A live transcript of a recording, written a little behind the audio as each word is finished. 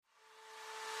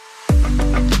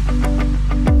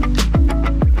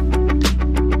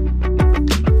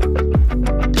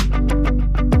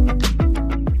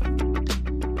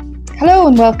Hello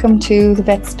and welcome to the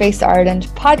VetSpace Ireland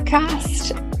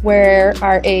podcast, where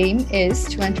our aim is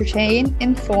to entertain,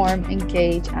 inform,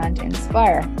 engage and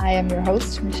inspire. I am your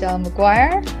host, Michelle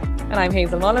Maguire. And I'm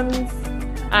Hazel Mullins.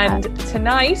 And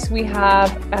tonight we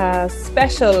have a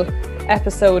special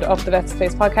episode of the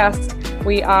VetSpace podcast.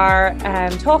 We are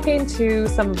talking to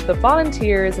some of the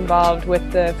volunteers involved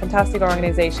with the fantastic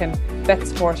organisation Vet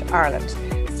Support Ireland.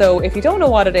 So if you don't know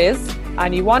what it is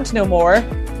and you want to know more,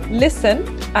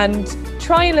 listen and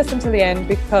try and listen to the end,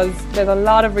 because there's a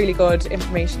lot of really good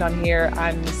information on here,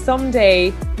 and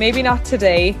someday, maybe not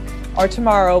today or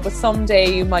tomorrow, but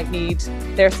someday you might need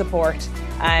their support.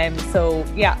 So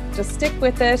yeah, just stick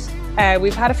with it.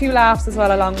 We've had a few laughs as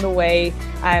well along the way.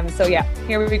 So yeah,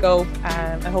 here we go.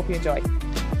 I hope you enjoy.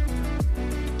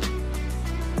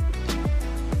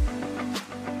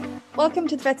 Welcome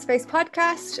to the VetSpace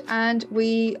podcast, and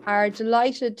we are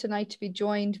delighted tonight to be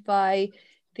joined by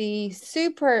the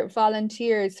super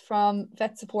volunteers from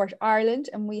Vet Support Ireland,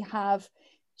 and we have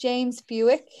James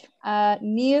Buick,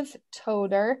 Niamh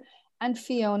Toder and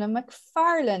Fiona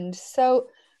McFarland. So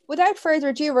without further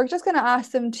ado, we're just going to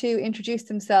ask them to introduce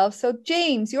themselves. So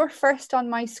James, you're first on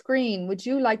my screen. Would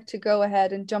you like to go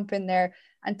ahead and jump in there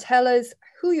and tell us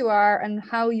who you are and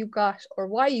how you got, or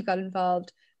why you got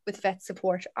involved with Vet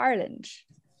Support Ireland?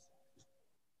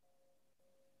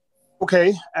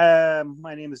 Okay,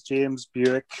 my name is James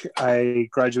Buick. I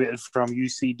graduated from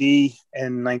UCD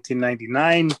in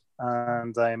 1999,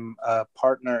 and I'm a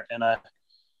partner in a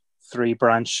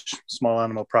 3-branch small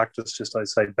animal practice just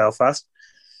outside Belfast.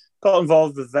 Got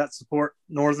involved with Vet Support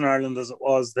Northern Ireland as it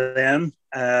was then.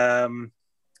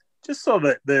 Just saw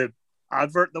that the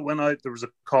advert that went out, there was a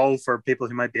call for people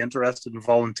who might be interested in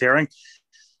volunteering,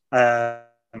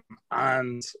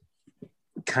 and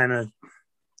kind of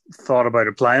thought about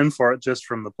applying for it just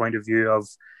from the point of view of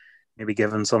maybe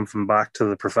giving something back to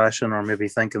the profession, or maybe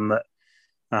thinking that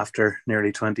after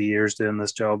nearly 20 years doing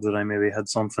this job that I maybe had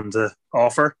something to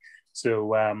offer.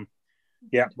 So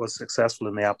yeah, was successful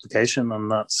in the application, and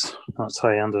that's how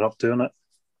I ended up doing it.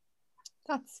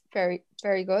 That's very,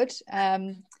 very good.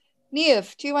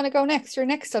 Niamh, do you want to go next? You're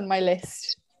next on my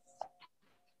list.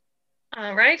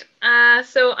 All right.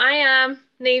 So I am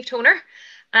Niamh Toder.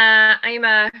 I'm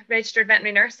a registered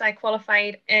veterinary nurse. I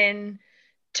qualified in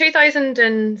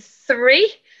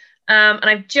 2003. And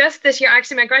I've just this year,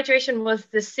 actually my graduation was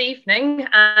this evening,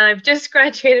 and I've just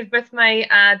graduated with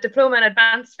my diploma in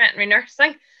advanced veterinary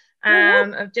nursing.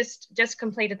 I've just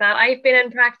completed that. I've been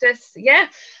in practice,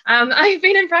 I've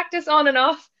been in practice on and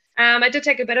off. I did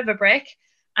take a bit of a break.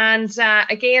 And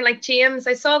again, like James,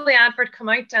 I saw the advert come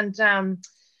out, and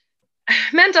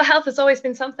mental health has always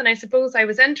been something I suppose I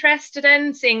was interested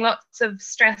in, seeing lots of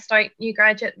stressed out new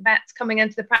graduate vets coming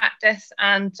into the practice,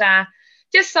 and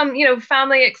just some,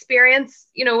 family experience,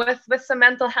 with some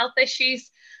mental health issues.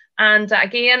 And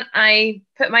again, I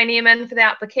put my name in for the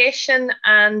application,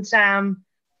 and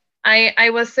I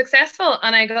was successful,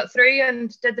 and I got through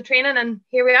and did the training, and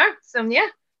here we are. So yeah.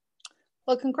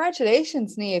 Well,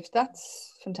 congratulations, Niamh.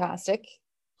 That's fantastic.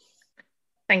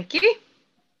 Thank you.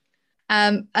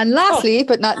 And lastly,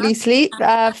 but not leastly,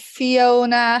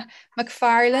 Fiona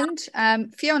McFarland.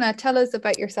 Fiona, tell us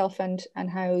about yourself and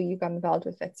how you got involved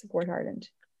with Vet Support Ireland.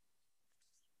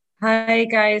 Hi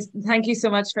guys, thank you so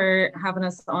much for having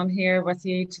us on here with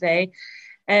you today.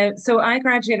 So I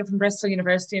graduated from Bristol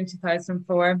University in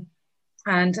 2004,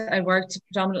 and I worked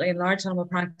predominantly in large animal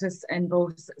practice in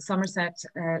both Somerset,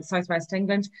 Southwest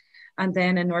England, and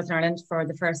then in Northern Ireland for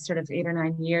the first sort of 8 or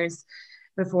 9 years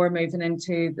before moving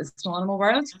into the small animal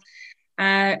world.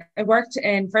 I worked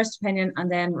in first opinion and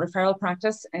then referral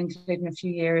practice, including a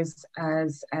few years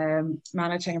as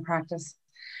managing a practice.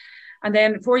 And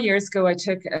then 4 years ago, I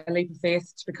took a leap of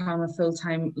faith to become a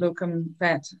full-time locum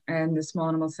vet in the small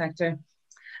animal sector.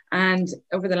 And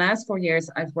over the last 4 years,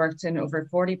 I've worked in over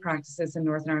 40 practices in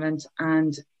Northern Ireland,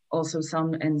 and also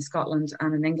some in Scotland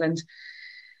and in England.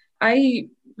 I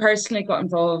personally got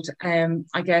involved,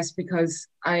 I guess, because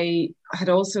I had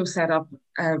also set up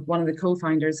one of the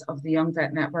co-founders of the Young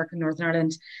Vet Network in Northern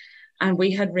Ireland, and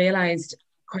we had realised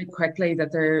quite quickly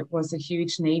that there was a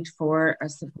huge need for a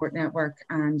support network,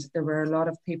 and there were a lot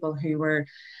of people who were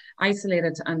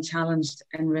isolated and challenged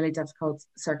in really difficult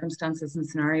circumstances and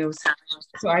scenarios.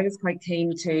 So I was quite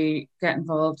keen to get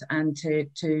involved and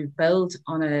to build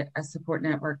on a support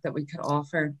network that we could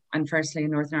offer, and firstly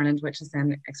in Northern Ireland, which has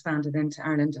then expanded into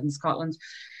Ireland and Scotland.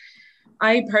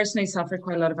 I personally suffered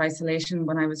quite a lot of isolation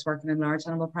when I was working in large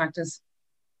animal practice.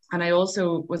 And I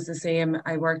also was the same.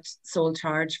 I worked sole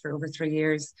charge for over 3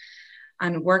 years,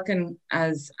 and working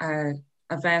as a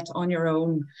vet on your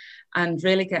own and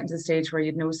really getting to the stage where you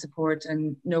had no support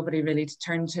and nobody really to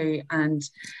turn to. And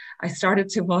I started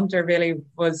to wonder, really,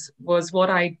 was what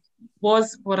I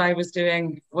was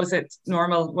doing, was it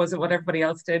normal? Was it what everybody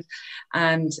else did?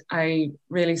 And I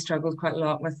really struggled quite a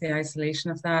lot with the isolation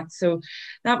of that. So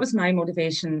that was my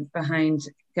motivation behind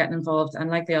getting involved. And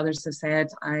like the others have said,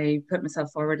 I put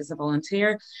myself forward as a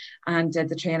volunteer and did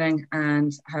the training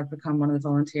and have become one of the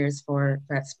volunteers for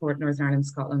Vet Support Northern Ireland,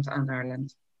 Scotland and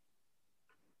Ireland.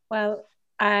 Well,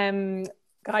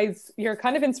 guys, you're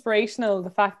kind of inspirational, the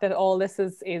fact that all this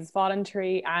is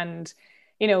voluntary. And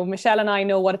you know, Michelle and I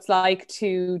know what it's like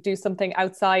to do something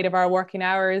outside of our working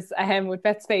hours with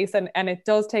VetSpace, and it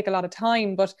does take a lot of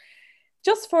time. But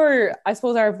just for, I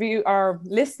suppose, our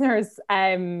listeners,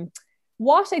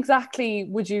 what exactly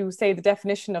would you say the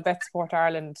definition of Vet Support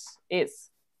Ireland is?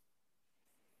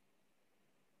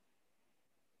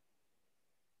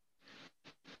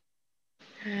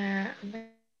 I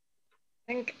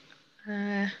think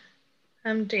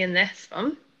I'm doing this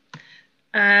one.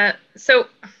 So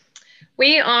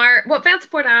what Vet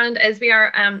Support Ireland is, we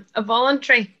are a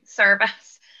voluntary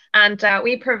service, and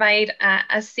we provide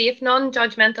a safe,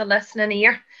 non-judgmental listening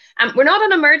ear. We're not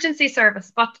an emergency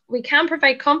service, but we can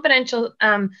provide confidential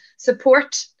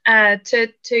support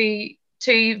to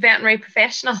veterinary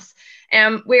professionals.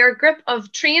 We are a group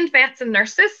of trained vets and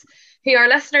nurses who are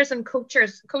listeners and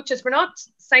coaches. We're not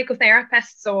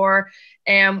psychotherapists, or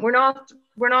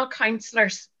we're not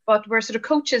counsellors, but we're sort of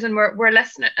coaches, and we're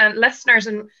listeners,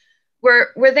 and we're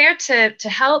there to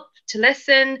help, to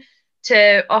listen,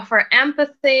 to offer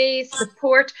empathy,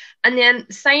 support, and then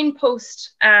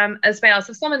signpost as well.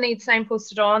 So if someone needs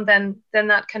signposted on, then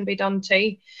that can be done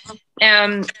too.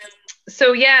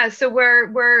 So we're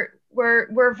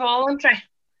voluntary.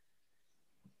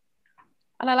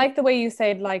 And I like the way you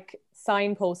said, like,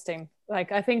 signposting.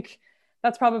 Like, I think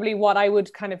that's probably what I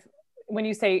would kind of, when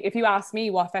you say, if you ask me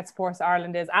what Vet Support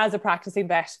Ireland is as a practicing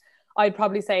vet, I'd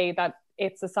probably say that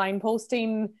it's a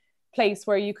signposting place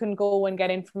where you can go and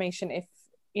get information, if,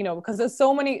 you know, because there's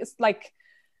so many, like,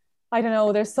 I don't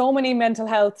know, there's so many mental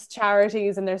health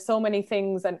charities, and there's so many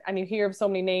things, and you hear of so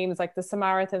many names like the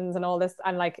Samaritans and all this,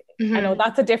 and like, I know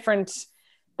that's a different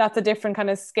kind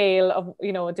of scale of,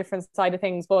 you know, a different side of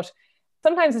things, but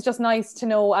sometimes it's just nice to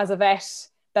know as a vet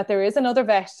that there is another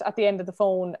vet at the end of the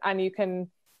phone, and you can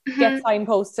get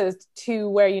signposted to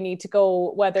where you need to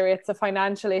go, whether it's a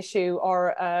financial issue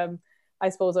or I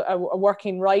suppose a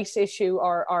working right issue,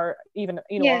 or even,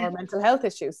 you know, or a mental health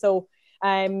issue. So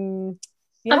absolutely,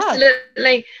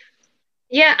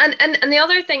 yeah. And the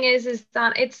other thing is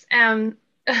that it's as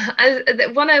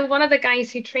one of the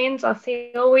guys who trains us,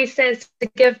 he always says to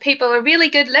give people a really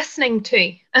good listening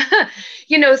to.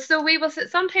 You know, so we will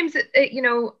sometimes, you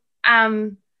know,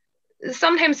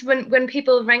 sometimes when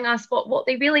people ring us, what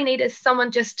they really need is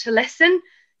someone just to listen,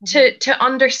 to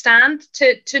understand,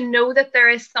 to know that there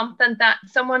is something, that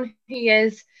someone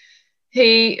I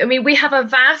mean, we have a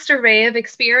vast array of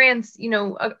experience, you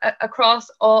know, across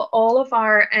all of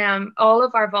our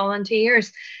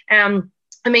volunteers. I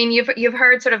mean, you've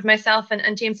heard sort of myself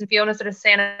and James and Fiona sort of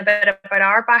saying a bit about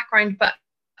our background, but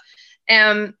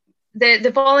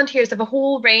the volunteers have a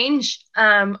whole range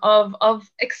of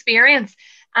experience,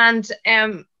 and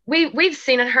we've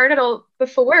seen and heard it all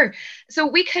before, so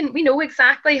we know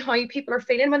exactly how people are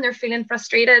feeling when they're feeling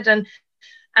frustrated,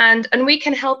 and we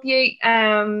can help you,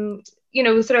 you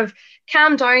know, sort of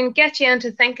calm down, get you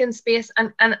into thinking space,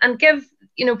 and give,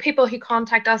 you know, people who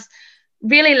contact us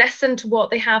really listen to what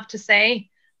they have to say,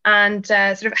 and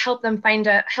sort of help them find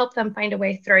a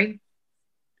way through.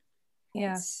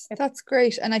 Yeah, that's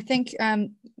great. And I think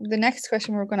the next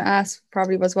question we're going to ask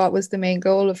probably was, what was the main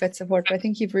goal of Vet Support? But I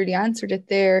think you've really answered it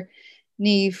there,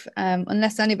 Niamh,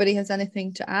 unless anybody has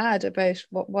anything to add about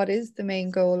what is the main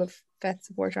goal of Vet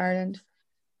Support Ireland.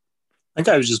 I think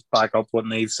I would just back up what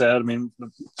Niamh said. I mean,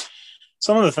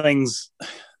 some of the things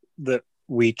that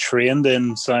we trained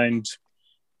in sound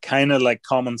kind of like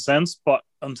common sense, but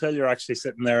until you're actually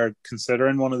sitting there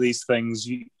considering one of these things,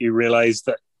 you realize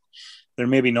that they're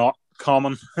maybe not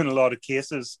common in a lot of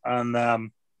cases.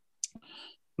 And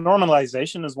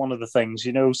normalization is one of the things.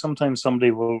 You know, sometimes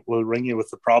somebody will ring you with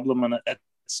the problem, and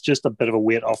it's just a bit of a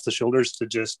weight off the shoulders to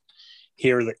just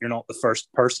hear that you're not the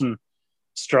first person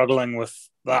struggling with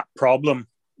that problem,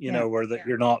 you know, or that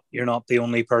you're not the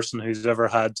only person who's ever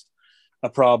had a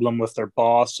problem with their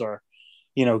boss, or,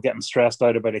 you know, getting stressed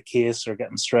out about a case, or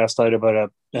getting stressed out about an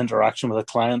interaction with a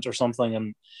client or something.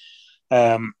 And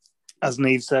as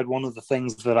Niamh said, one of the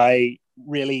things that I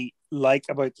really like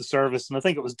about the service, and I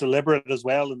think it was deliberate as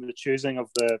well in the choosing of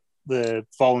the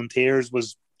volunteers,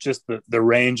 was just the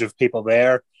range of people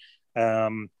there.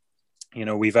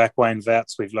 We've equine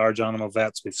vets, we've large animal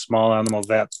vets, we've small animal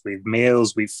vets, we've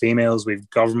males, we've females, we've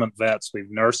government vets, we've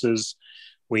nurses,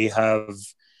 we have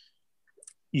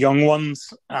young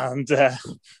ones, and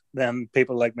then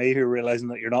people like me who are realizing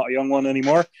that you're not a young one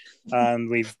anymore, and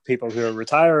we've people who are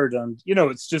retired, and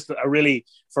it's just a really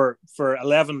for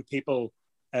 11 people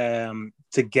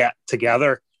to get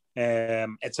together.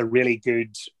 It's a really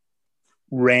good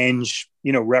range,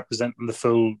 representing the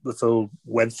full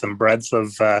width and breadth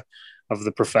of the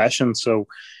profession. So,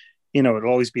 it'll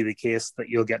always be the case that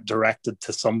you'll get directed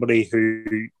to somebody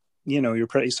who, you're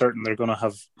pretty certain they're going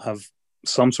to have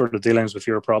some sort of dealings with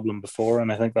your problem before.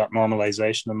 And I think that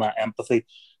normalization and that empathy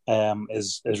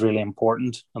is really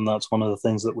important. And that's one of the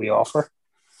things that we offer.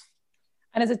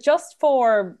 And is it just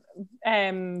for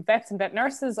vets and vet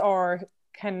nurses, or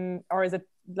is it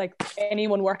like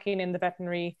anyone working in the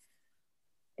veterinary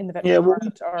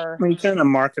market? Or we kind of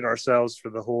market ourselves for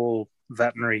the whole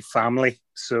veterinary family.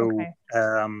 So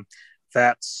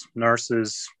vets,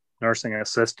 nurses, nursing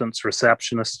assistants,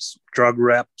 receptionists, drug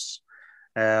reps,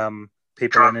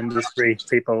 people in industry,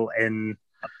 people in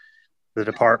the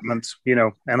department,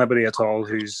 anybody at all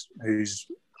who's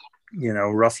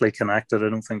roughly connected. I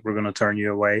don't think we're going to turn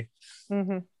you away.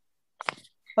 Mm-hmm.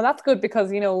 Well, that's good,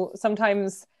 because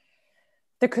sometimes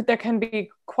there can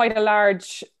be quite a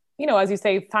large, as you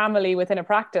say, family within a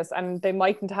practice, and they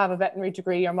mightn't have a veterinary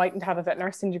degree or mightn't have a vet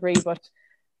nursing degree, but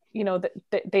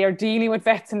they are dealing with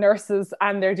vets and nurses,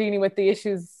 and they're dealing with the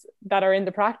issues that are in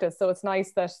the practice. So it's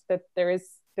nice that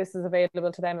this is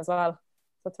available to them as well. So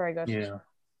that's very good. Yeah.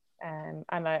 And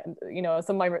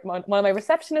so one of my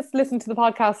receptionists listened to the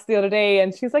podcast the other day,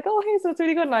 and she's like, "Oh, hey, so it's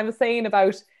really good." And I was saying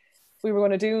about we were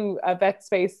going to do a vet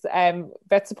space,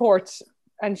 vet support,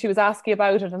 and she was asking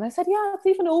about it, and I said, "Yeah, it's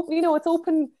even open. It's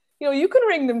open. You can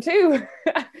ring them too."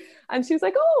 And she was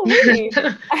like, "Oh, really?"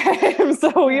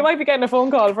 So you might be getting a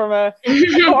phone call from a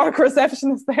Cork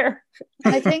receptionist there.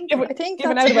 I think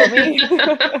giving out about me.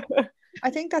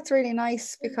 I think that's really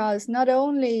nice, because not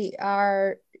only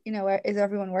is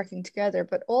everyone working together,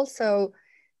 but also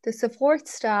the support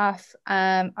staff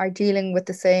are dealing with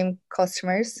the same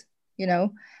customers,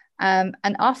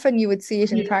 and often you would see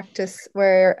it in practice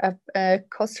where a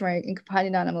customer in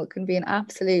companion animal can be an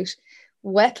absolute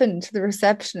weapon to the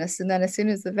receptionist, and then as soon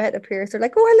as the vet appears, they're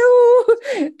like, "Oh,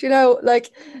 hello,"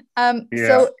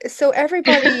 so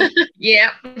everybody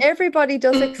everybody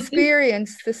does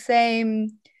experience the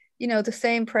same the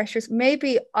same pressures.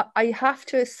 Maybe I have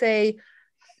to say,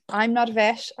 I'm not a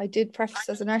vet. I did practice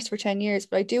as a nurse for 10 years,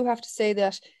 but I do have to say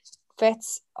that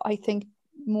vets, I think,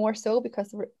 more so,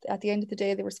 because at the end of the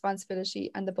day, the responsibility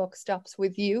and the buck stops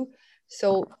with you.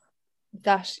 So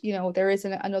that, there is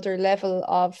another level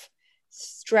of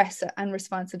stress and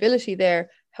responsibility there.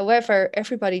 However,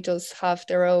 everybody does have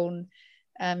their own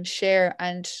share.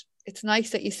 And it's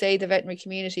nice that you say the veterinary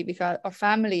community or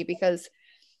family, because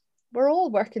we're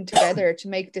all working together to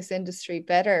make this industry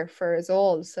better for us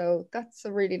all. So that's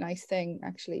a really nice thing,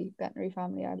 actually, veterinary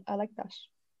family. I like that.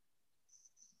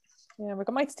 Yeah, we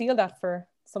might steal that for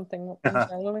something. I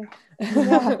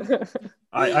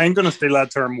ain't going to steal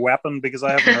that term weapon, because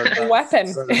I haven't heard that.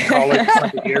 Weapon. College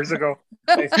 20 years ago.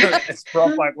 It's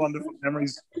brought back wonderful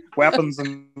memories. Weapons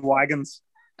and wagons.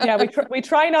 Yeah, we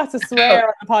try not to swear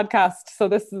on the podcast, so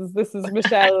this is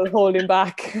Michelle holding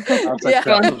back. That's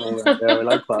acceptable. Yeah, we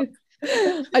like that.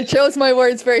 I chose my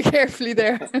words very carefully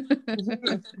there.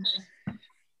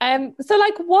 So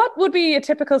what would be a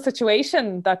typical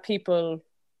situation that people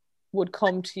would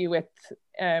come to you with,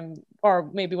 or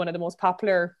maybe one of the most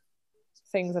popular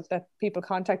things that people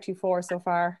contact you for so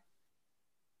far?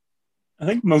 I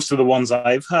think most of the ones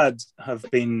I've had have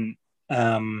been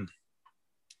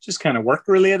just kind of work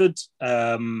related.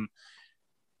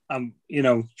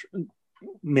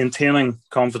 Maintaining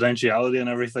confidentiality and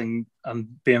everything,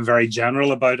 and being very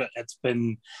general about it. It's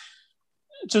been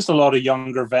just a lot of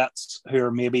younger vets who are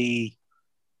maybe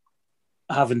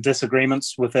having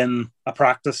disagreements within a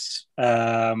practice,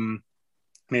 maybe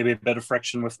a bit of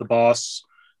friction with the boss,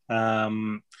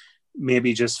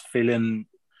 maybe just feeling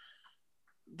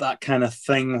that kind of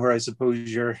thing where I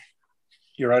suppose you're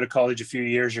out of college a few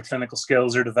years, your clinical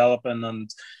skills are developing, and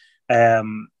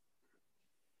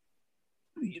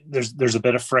there's a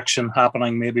bit of friction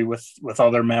happening maybe with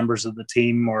other members of the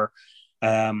team, or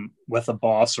with a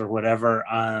boss or whatever.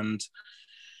 And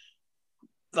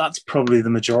that's probably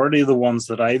the majority of the ones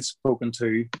that I've spoken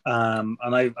to. And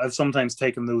I've sometimes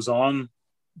taken those on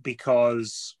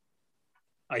because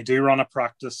I do run a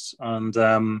practice, and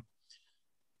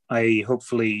I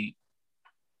hopefully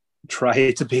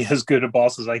try to be as good a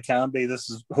boss as I can be. This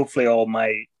is hopefully all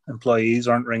my employees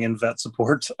aren't ringing Vet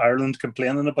Support Ireland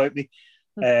complaining about me.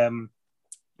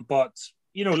 But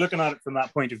looking at it from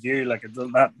that point of view, like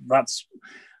that's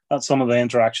some of the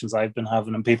interactions I've been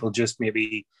having, and people just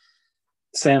maybe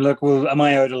saying, look, well, am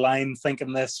I out of line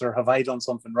thinking this, or have I done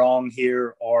something wrong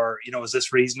here, or is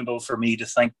this reasonable for me to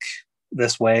think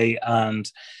this way? And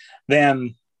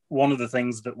then one of the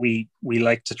things that we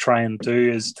like to try and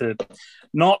do is to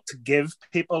not to give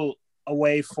people a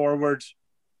way forward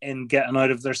in getting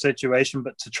out of their situation,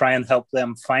 but to try and help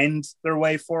them find their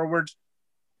way forward.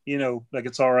 Like,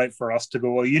 it's all right for us to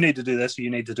go, well, you need to do this, or you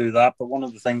need to do that. But one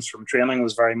of the things from training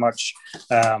was very much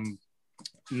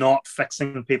not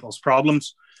fixing people's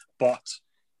problems, but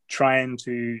trying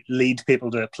to lead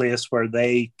people to a place where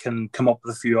they can come up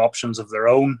with a few options of their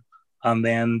own, and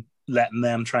then letting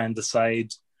them try and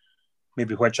decide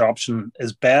maybe which option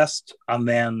is best. And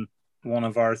then one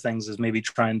of our things is maybe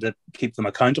trying to keep them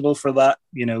accountable for that.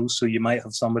 So you might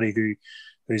have somebody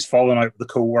who's fallen out with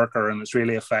a co-worker and it's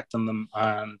really affecting them,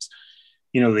 and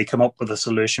they come up with a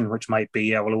solution which might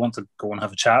be, I want to go and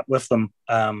have a chat with them,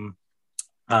 and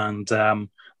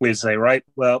we'll say, right,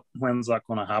 well, when's that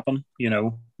going to happen?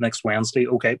 Next Wednesday.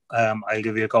 Okay, I'll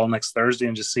give you a call next Thursday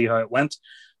and just see how it went.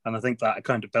 And I think that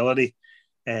accountability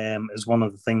is one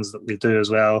of the things that we do as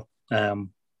well. We're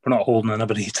not holding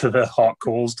anybody to the hot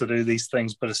coals to do these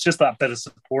things, but it's just that bit of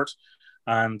support.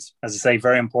 And as I say,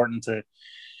 very important to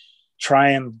try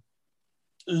and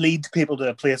lead people to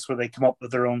a place where they come up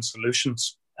with their own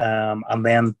solutions, and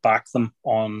then back them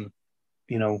on,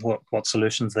 what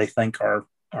solutions they think are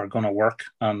going to work,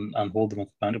 and hold them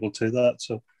accountable to that.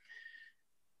 So,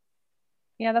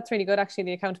 yeah, that's really good, actually,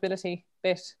 the accountability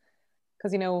bit,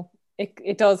 because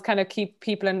it does kind of keep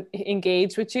people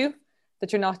engaged with you,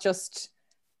 that you're not just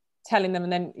telling them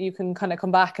and then you can kind of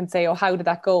come back and say, oh, how did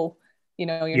that go?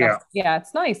 Not,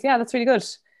 it's nice. Yeah, that's really good.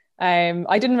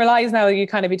 I didn't realize now you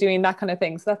kind of be doing that kind of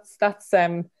thing. So that's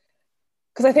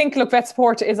because I think, look, Vet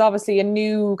Support is obviously a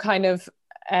new kind of,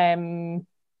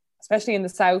 especially in the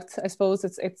South, I suppose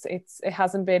it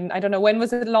hasn't been, I don't know, when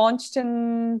was it launched,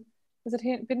 and has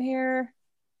it been here?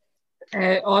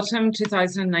 Autumn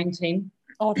 2019.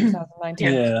 Autumn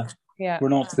 2019. Yeah. We're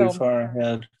not too far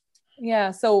ahead. Yeah.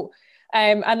 So,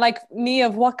 and like,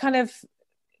 Niamh, what kind of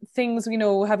things,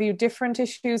 have you different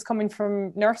issues coming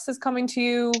from nurses coming to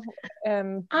you?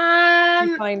 You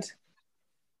find?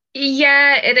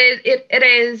 Yeah, it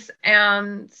is.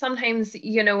 Sometimes,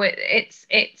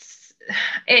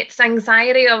 it's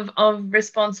anxiety of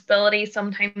responsibility.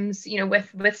 Sometimes,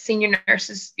 with senior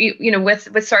nurses,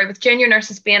 with junior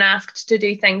nurses being asked to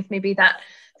do things maybe that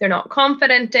they're not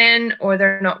confident in, or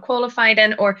they're not qualified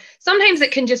in, or sometimes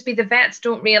it can just be the vets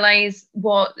don't realize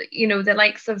what, the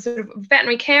likes of sort of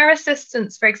veterinary care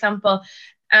assistants, for example,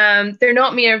 they're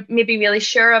not maybe really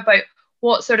sure about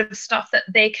what sort of stuff that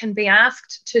they can be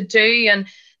asked to do. And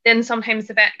then sometimes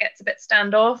the vet gets a bit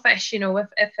standoffish, if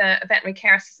a veterinary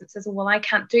care assistant says, well, I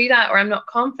can't do that, or I'm not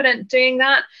confident doing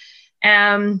that.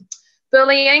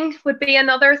 Bullying would be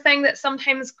another thing that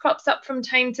sometimes crops up from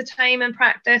time to time in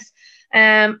practice.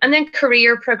 And then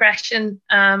career progression,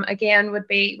 again, would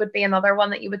be another one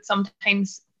that you would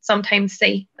sometimes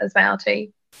see as well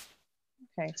too.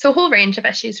 Okay. So a whole range of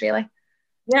issues, really.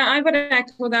 Yeah, I would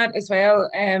echo that as well.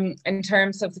 In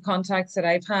terms of the contacts that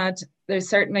I've had, there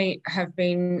certainly have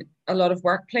been a lot of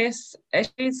workplace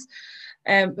issues,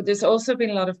 but there's also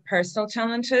been a lot of personal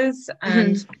challenges,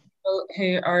 and people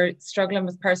who are struggling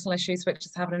with personal issues, which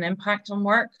is having an impact on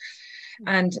work,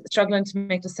 and struggling to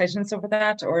make decisions over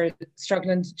that, or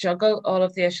struggling to juggle all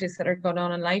of the issues that are going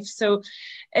on in life. So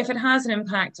if it has an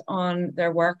impact on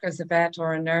their work as a vet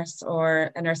or a nurse or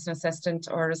a nursing assistant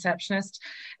or a receptionist,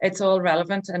 it's all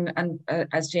relevant. And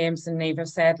as James and Niamh have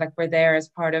said, like, we're there as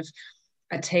part of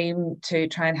a team to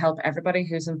try and help everybody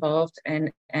who's involved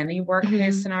in any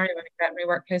workplace scenario, any veterinary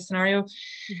workplace scenario.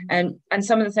 And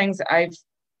some of the things that I've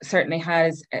certainly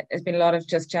had has been a lot of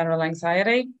just general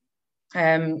anxiety.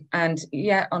 And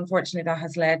yeah, unfortunately, that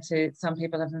has led to some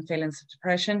people having feelings of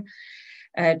depression,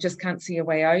 just can't see a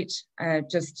way out,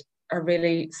 just are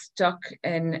really stuck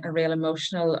in a real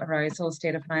emotional arousal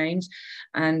state of mind.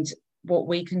 And what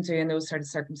we can do in those sort of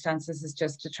circumstances is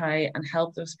just to try and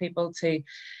help those people to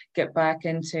get back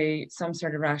into some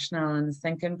sort of rationale and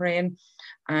thinking brain.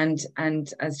 And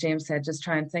as James said, just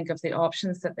try and think of the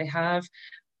options that they have,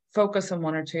 focus on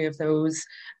one or two of those,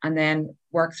 and then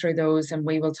work through those, and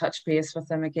we will touch base with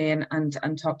them again and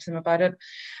talk to them about it.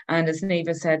 And as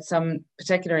Niamh said, some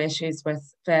particular issues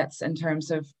with vets in terms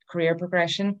of career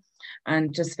progression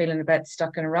and just feeling a bit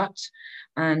stuck in a rut.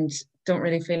 And don't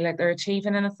really feel like they're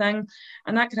achieving anything.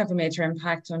 And that can have a major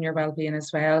impact on your well-being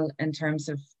as well in terms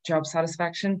of job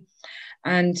satisfaction.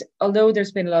 And although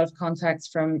there's been a lot of contacts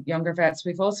from younger vets,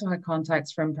 we've also had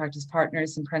contacts from practice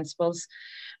partners and principals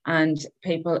and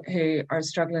people who are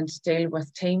struggling to deal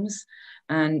with teams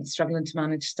and struggling to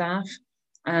manage staff.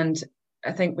 And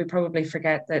I think we probably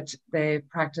forget that the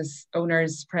practice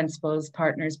owners, principals,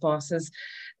 partners, bosses,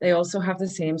 they also have the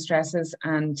same stresses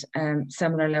and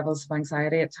similar levels of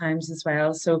anxiety at times as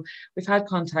well. So we've had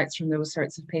contacts from those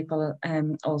sorts of people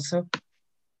also.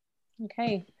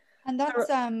 Okay. And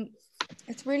that's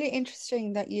it's really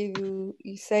interesting that you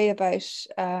say about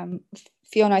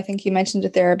Fiona, I think you mentioned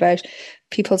it there about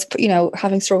people's,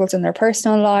 having struggles in their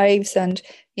personal lives, and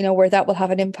where that will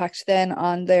have an impact then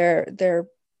on their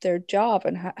job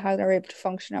and how they're able to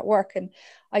function at work. And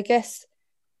I guess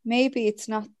maybe it's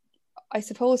not, I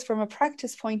suppose from a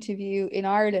practice point of view in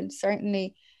Ireland,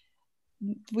 certainly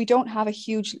we don't have a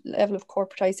huge level of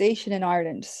corporatization in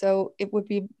Ireland, so it would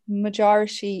be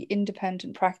majority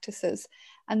independent practices,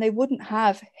 and they wouldn't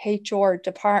have HR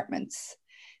departments.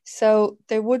 So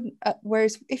they wouldn't,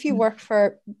 whereas if you work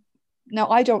for, now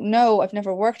I don't know, I've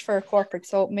never worked for a corporate,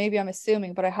 so maybe I'm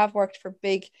assuming, but I have worked for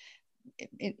big,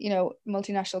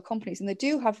 multinational companies, and they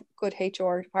do have good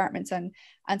HR departments and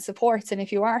supports. And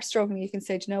if you are struggling, you can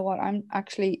say, do you know what, I'm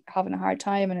actually having a hard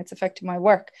time and it's affecting my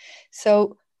work.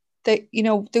 So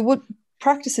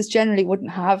practices generally wouldn't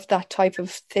have that type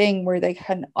of thing where they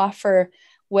can offer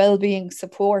well-being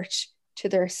support to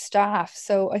their staff.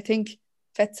 So I think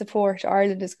Vet Support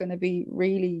Ireland is going to be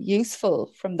really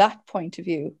useful from that point of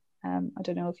view. I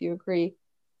don't know if you agree.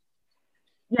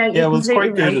 Yeah, well, it's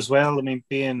quite good as well. I mean,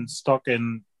 being stuck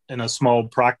in a small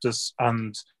practice,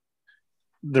 and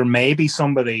there may be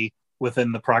somebody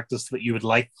within the practice that you would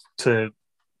like to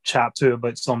chat to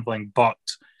about something, but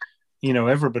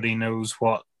everybody knows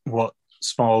what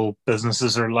small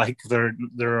businesses are like.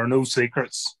 There are no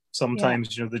secrets.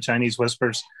 Sometimes, the Chinese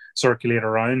whispers circulate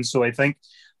around. So I think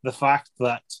the fact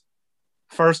that,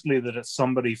 firstly, that it's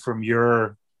somebody from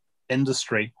your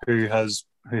industry who has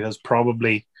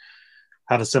probably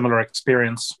had a similar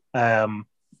experience,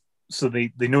 so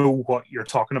they know what you're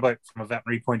talking about from a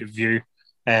veterinary point of view,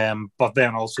 but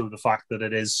then also the fact that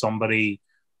it is somebody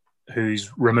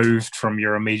who's removed from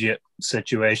your immediate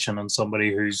situation and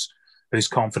somebody who's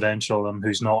confidential and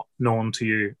who's not known to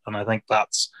you. And I think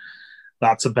that's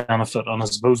a benefit. And I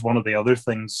suppose one of the other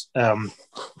things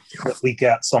that we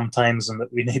get sometimes, and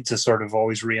that we need to sort of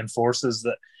always reinforce, is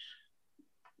that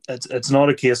it's not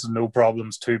a case of no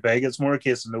problems too big. It's more a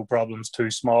case of no problems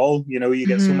too small. You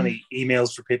get so many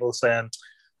emails from people saying,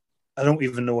 I don't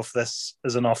even know if this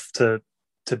is enough to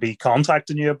be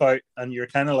contacting you about. And you're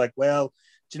kind of like, well,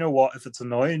 do you know what? If it's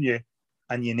annoying you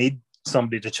and you need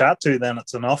somebody to chat to, then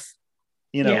it's enough.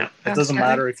 It doesn't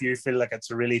matter if you feel like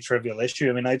it's a really trivial issue.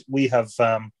 I mean, we have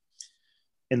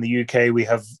in the UK, we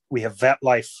have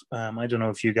VetLife. I don't know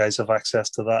if you guys have access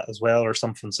to that as well or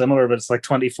something similar, but it's like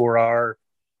 24-hour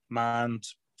manned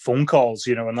phone calls,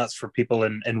 and that's for people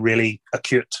in really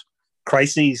acute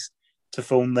crises to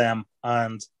phone them.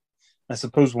 And I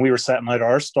suppose when we were setting out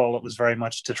our stall, it was very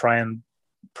much to try and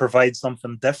provide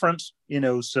something different,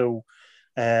 so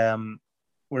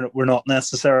we're not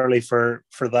necessarily for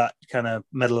that kind of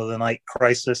middle of the night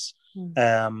crisis,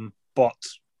 but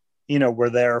we're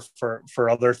there for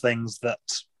other things that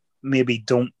maybe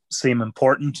don't seem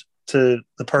important to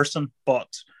the person, but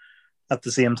at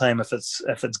the same time, if it's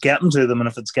getting to them and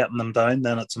if it's getting them down,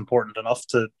 then it's important enough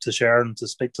to share and to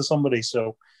speak to somebody.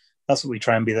 So that's what we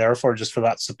try and be there for, just for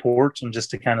that support and just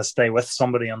to kind of stay with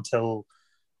somebody until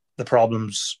the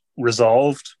problem's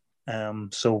resolved.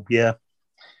 So yeah.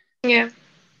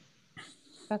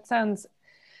 That sounds,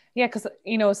 because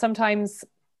sometimes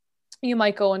you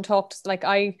might go and talk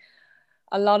to,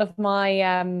 a lot of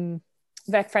my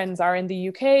vet friends are in the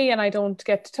UK, and I don't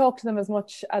get to talk to them as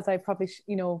much as I probably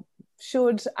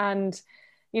should. And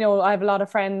I have a lot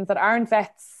of friends that aren't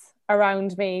vets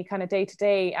around me kind of day to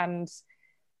day, and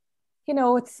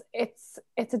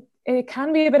it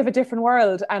can be a bit of a different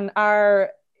world, and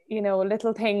our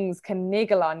little things can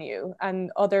niggle on you,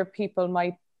 and other people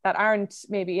that aren't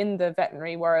maybe in the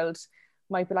veterinary world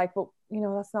might be like, well,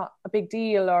 that's not a big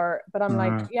deal, but I'm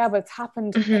like, yeah, but it's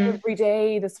happened every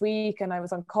day this week, and I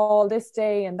was on call this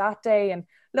day and that day, and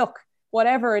look,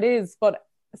 whatever it is. But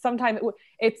sometimes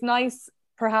it's nice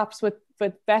perhaps with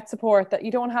Vet Support that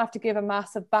you don't have to give a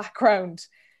massive background,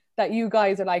 that you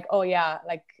guys are like, oh yeah,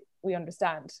 like we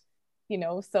understand,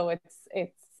 so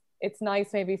it's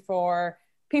nice maybe for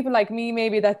people like me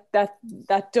maybe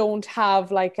that don't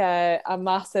have like a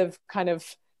massive kind of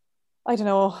I don't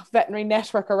know, veterinary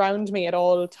network around me at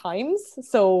all times.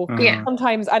 So Yeah.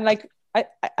 sometimes, and like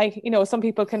I you know, some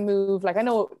people can move, like I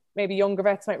know maybe younger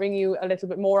vets might ring you a little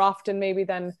bit more often maybe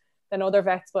than other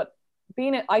vets, but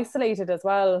being isolated as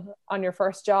well on your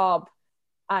first job,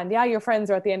 and yeah, your friends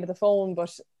are at the end of the phone,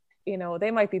 but you know,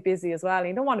 they might be busy as well, and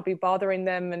you don't want to be bothering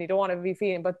them, and you don't want to be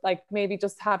feeling, but like maybe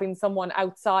just having someone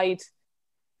outside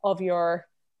of your,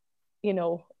 you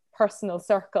know, personal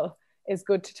circle is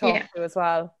good to talk to as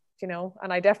well, you know.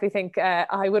 And I definitely think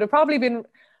I would have probably been,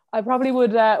 I probably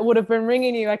would have been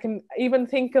ringing you. I can even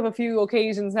think of a few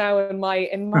occasions now in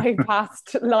my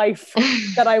past life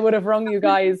that I would have rung you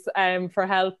guys for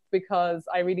help, because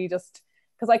I really just,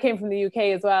 because I came from the UK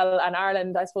as well, and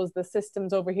Ireland, I suppose the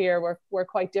systems over here were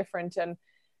quite different, and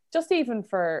just even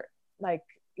for like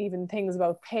even things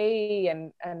about pay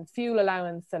and fuel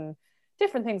allowance and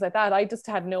different things like that, I just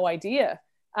had no idea.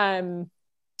 And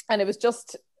it was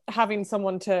just having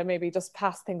someone to maybe just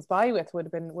pass things by with would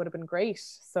have been great.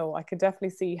 So I could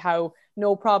definitely see how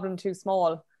no problem too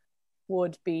small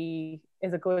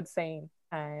is a good saying.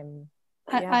 And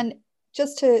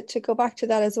just to go back to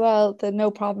that as well, the no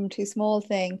problem too small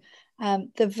thing,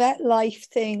 the vet life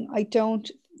thing,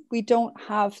 we don't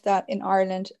have that in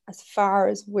Ireland as far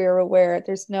as we're aware.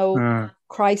 There's no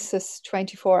crisis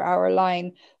 24-hour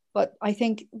line. But I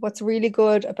think what's really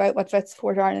good about what Vet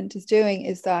Support Ireland is doing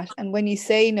is that, and when you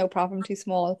say no problem too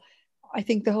small, I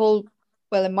think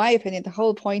in my opinion, the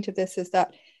whole point of this is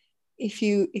that if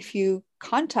you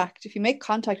make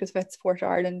contact with Vet Support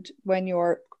Ireland when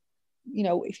you're, you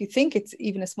know, if you think it's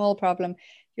even a small problem,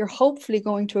 you're hopefully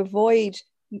going to avoid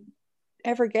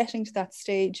ever getting to that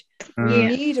stage where you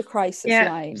need a crisis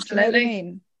line. Do you know what I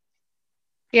mean?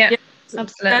 Yeah.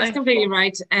 Absolutely. That's completely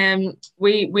right.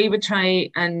 We would try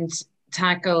and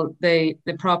tackle the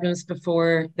problems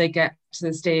before they get to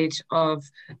the stage of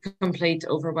complete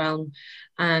overwhelm.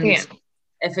 And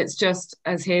if it's just,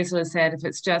 as Hazel has said, if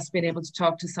it's just being able to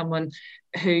talk to someone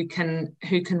who can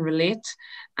relate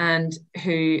and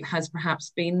who has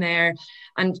perhaps been there.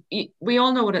 And we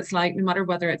all know what it's like, no matter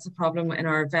whether it's a problem in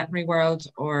our veterinary world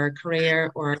or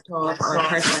career or a job or a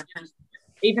person,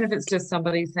 even if it's just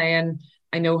somebody saying,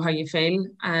 I know how you feel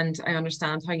and I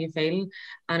understand how you feel,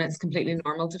 and it's completely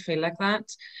normal to feel like that.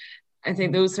 I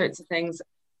think those sorts of things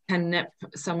can nip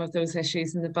some of those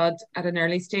issues in the bud at an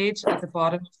early stage, at the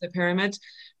bottom of the pyramid,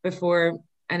 before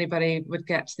anybody would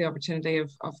get to the opportunity of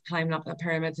climbing up that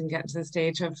pyramid and getting to the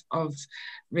stage of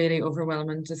really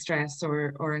overwhelming distress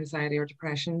or anxiety or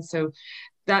depression. So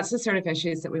that's the sort of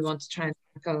issues that we want to try and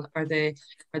tackle, are the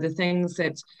things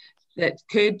that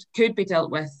could be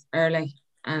dealt with early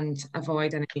and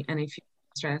avoid any future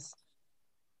stress.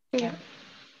 Yeah.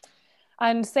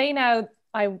 And say now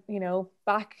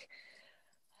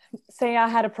say I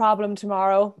had a problem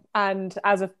tomorrow, and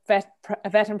as a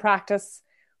vet in practice,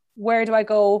 where do I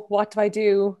go? What do I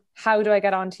do? How do I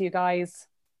get onto you guys?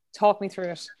 Talk me through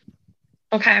it.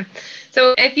 Okay.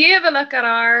 So if you have a look at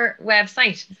our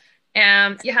website,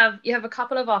 you have a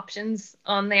couple of options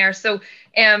on there. So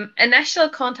initial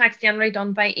contact's generally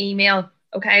done by email.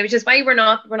 Okay, which is why we're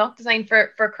not designed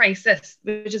for crisis,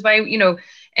 which is why, you know,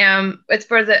 it's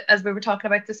for as we were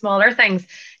talking about, the smaller things.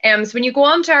 So when you go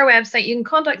onto our website, you can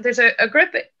contact, there's a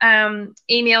group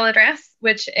email address,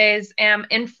 which is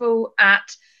info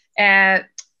at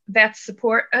vet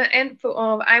support info.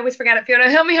 Oh, I always forget it.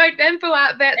 Fiona, help me out. Info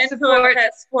at vet support.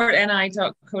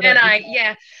 NI,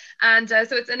 yeah. And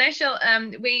so it's initial.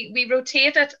 We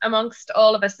rotate it amongst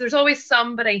all of us. There's always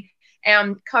somebody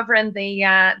covering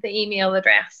the email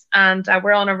address, and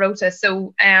we're on a rota,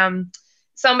 so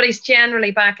somebody's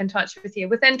generally back in touch with you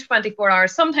within 24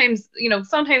 hours. Sometimes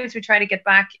we try to get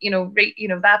back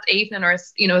that evening, or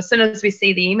as soon as we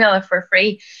see the email, if we're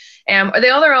free. Or the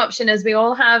other option is we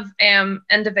all have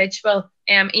individual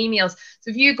emails. So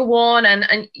if you go on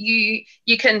and you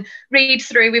can read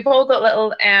through, we've all got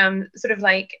little sort of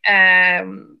like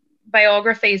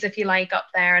biographies, if you like, up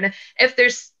there. And if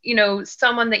there's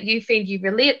someone that you feel you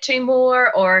relate to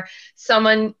more, or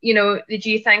someone that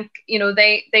you think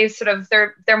they sort of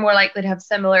they're more likely to have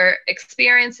similar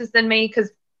experiences than me,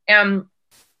 because if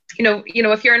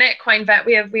you're an equine vet,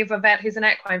 we have a vet who's an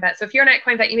equine vet. So if you're an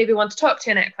equine vet, you maybe want to talk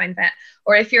to an equine vet,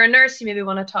 or if you're a nurse, you maybe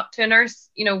want to talk to a nurse,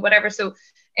 whatever. So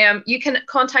you can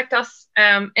contact us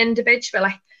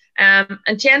individually,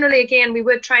 and generally, again, we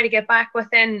would try to get back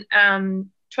within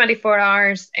 24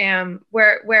 hours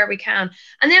where we can.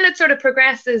 And then it sort of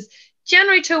progresses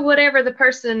generally to whatever the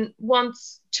person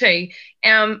wants to.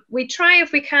 We try,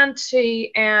 if we can,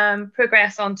 to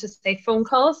progress on to, say, phone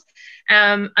calls.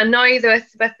 And now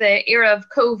with the era of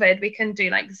COVID, we can do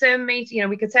like Zoom meet.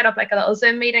 We could set up like a little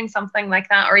Zoom meeting, something like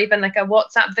that, or even like a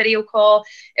WhatsApp video call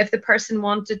if the person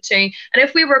wanted to. And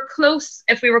if we were close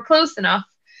enough,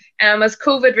 as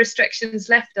COVID restrictions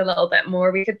lift a little bit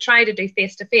more, we could try to do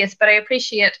face-to-face. But I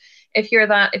appreciate if you're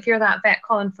that vet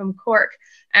calling from Cork,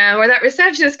 or that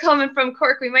receptionist coming from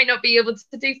Cork, we might not be able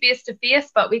to do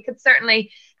face-to-face, but we could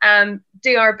certainly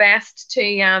do our best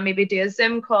to maybe do a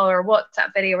Zoom call or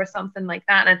WhatsApp video or something like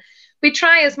that. And we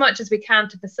try as much as we can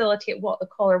to facilitate what the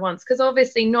caller wants, because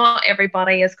obviously not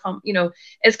everybody is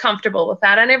comfortable with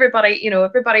that, and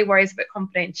everybody worries about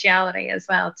confidentiality as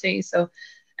well too. So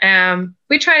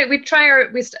we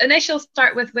initial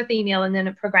start with email, and then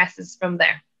it progresses from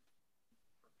there.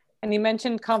 And you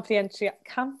mentioned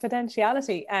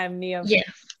confidentiality, Niamh. Yeah.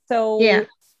 So yeah.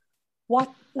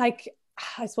 What, like,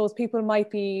 I suppose people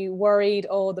might be worried,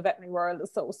 oh, the veterinary world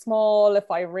is so small. If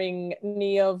I ring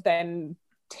Niamh, then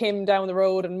Tim down the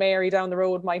road and Mary down the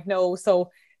road might know.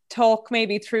 So talk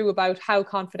maybe through about how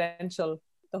confidential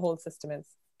the whole system is.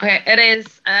 Okay, it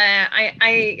is.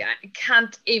 I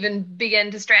can't even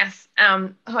begin to stress how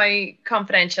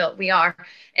confidential we are.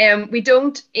 We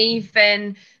don't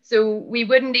even, so we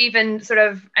wouldn't even sort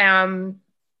of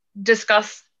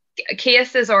discuss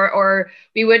cases, or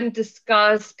we wouldn't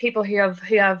discuss people who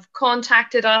have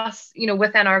contacted us,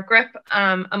 within our group,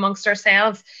 amongst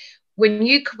ourselves.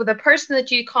 The person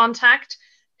that you contact,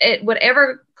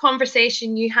 whatever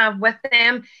conversation you have with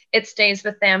them, it stays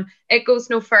with them. It goes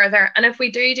no further. And if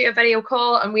we do a video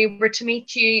call and we were to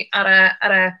meet you at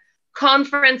a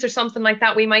conference or something like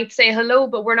that, we might say hello,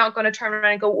 but we're not going to turn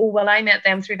around and go, oh, well, I met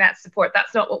them through Vet Support.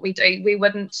 That's not what we do. We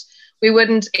wouldn't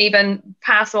even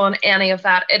pass on any of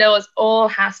that. It all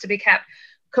has to be kept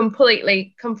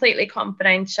completely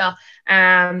confidential.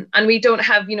 And we don't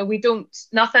have,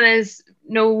 nothing is,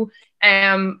 no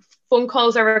phone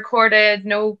calls are recorded,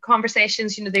 no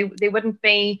conversations, they wouldn't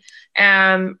be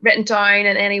written down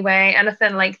in any way,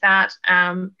 anything like that.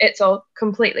 It's all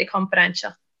completely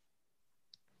confidential.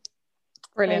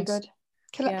 Brilliant. Very good.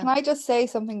 Can I just say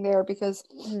something there, because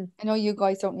I know you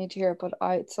guys don't need to hear it, but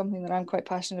it's something that I'm quite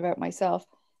passionate about myself.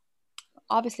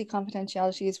 Obviously,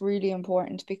 confidentiality is really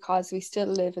important because we still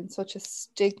live in such a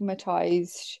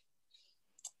stigmatized,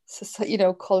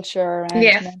 culture and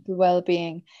mental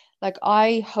well-being. Like,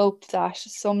 I hope that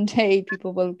someday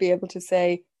people will be able to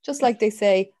say, just like they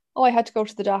say, oh, I had to go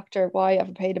to the doctor, why? I have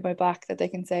a pain in my back, that they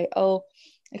can say, oh,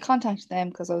 I contacted them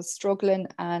because I was struggling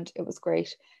and it was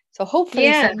great. So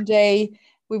hopefully someday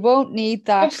we won't need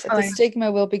that. The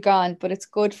stigma will be gone, but it's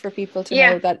good for people to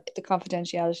know that the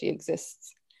confidentiality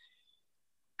exists.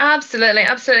 Absolutely.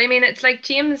 I mean, it's like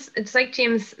James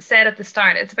said at the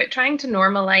start, it's about trying to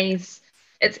normalize.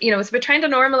 It's about trying to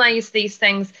normalize these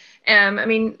things. I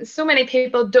mean, so many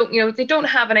people they don't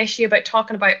have an issue about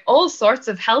talking about all sorts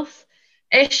of health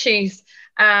issues.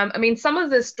 I mean, some of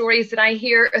the stories that I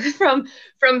hear from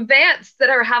vets that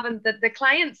are having, that the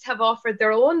clients have offered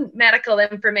their own medical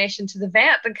information to the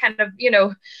vet and kind of,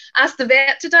 ask the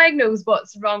vet to diagnose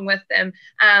what's wrong with them.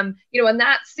 And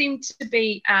that seemed to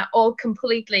be all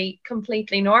completely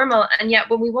normal. And yet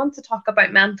when we want to talk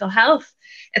about mental health,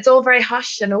 it's all very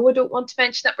hush, and, oh, I don't want to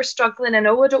mention that we're struggling, and,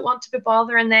 oh, I don't want to be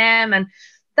bothering them. And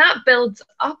that builds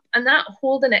up, and that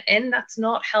holding it in, that's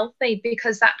not healthy,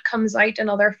 because that comes out in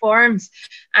other forms.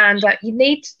 And you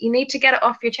need to get it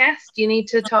off your chest. You need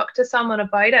to talk to someone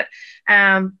about it.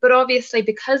 But obviously,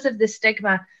 because of the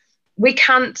stigma, we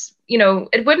can't,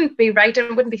 it wouldn't be right and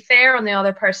it wouldn't be fair on the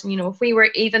other person, if we were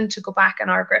even to go back in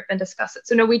our group and discuss it.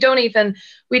 So no, we don't even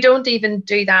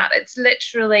do that. It's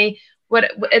literally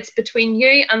it's between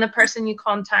you and the person you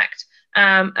contact,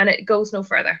 and it goes no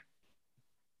further.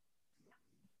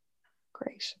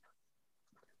 Great.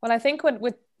 Well, I think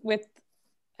with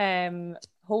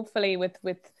hopefully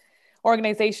with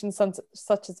organizations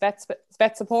such as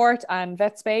Vet Support and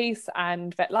VetSpace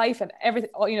and VetLife and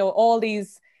everything, all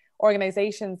these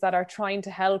organizations that are trying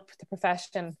to help the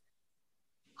profession,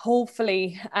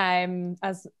 hopefully,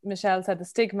 as Michelle said, the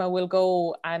stigma will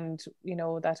go, and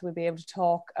that we'll be able to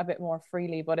talk a bit more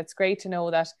freely. But it's great to know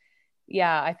that.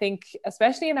 Yeah, I think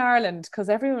especially in Ireland, because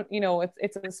everyone,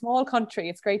 it's a small country.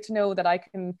 It's great to know that I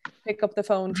can pick up the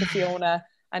phone to Fiona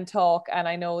and talk, and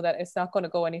I know that it's not going to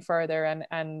go any further.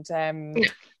 And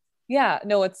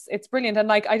it's brilliant. And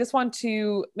like, I just want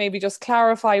to maybe just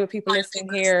clarify with people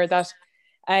listening here that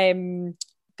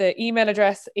the email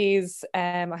address is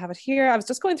I have it here. I was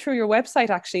just going through your website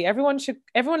actually. Everyone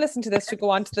listen to this should go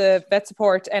onto the Vet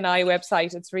Support NI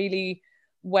website. It's really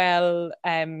well,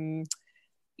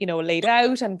 laid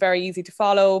out and very easy to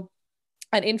follow.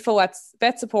 And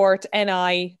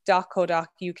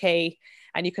info@vetsupportni.co.uk.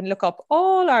 And you can look up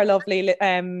all our lovely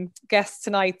guests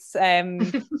tonight's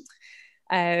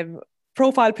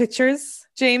profile pictures.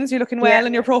 James, you're looking well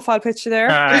in your profile picture there.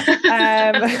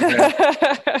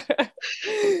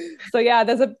 So yeah,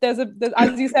 there's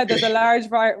as you said, there's a large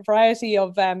variety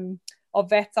of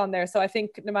vets on there. So I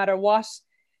think no matter what,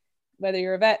 whether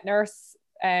you're a vet, nurse,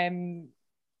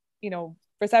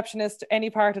 receptionist, any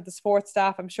part of the support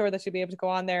staff, I'm sure that you'll be able to go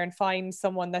on there and find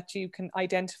someone that you can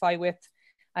identify with,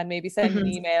 and maybe send an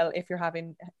email if you're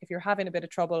having a bit of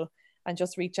trouble, and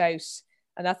just reach out.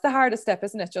 And that's the hardest step,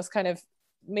 isn't it? Just kind of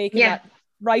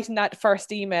writing that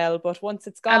first email. But once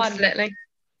it's gone, absolutely,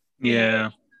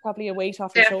 probably a weight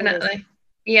off your shoulders. Definitely,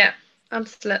 yeah,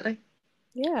 absolutely.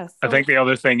 Yeah. So. I think the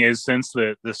other thing is, since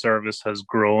the service has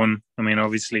grown, I mean,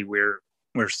 obviously we're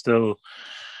still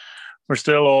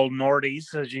all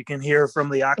Nordies, as you can hear from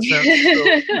the accent.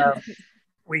 So,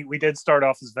 we did start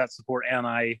off as Vet Support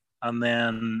NI, and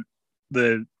then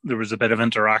there was a bit of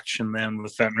interaction then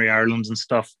with Veterinary Ireland and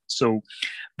stuff. So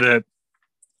the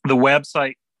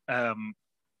website that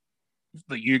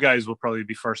you guys will probably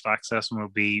be first accessing will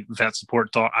be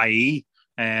vetsupport.ie.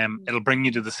 It'll bring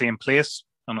you to the same place,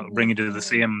 and it'll bring you to the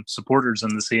same supporters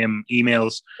and the same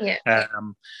emails. Yeah.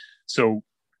 So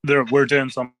we're doing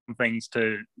some things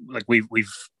to, like, we've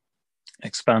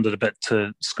expanded a bit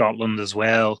to Scotland as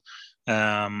well.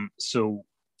 So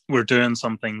we're doing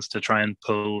some things to try and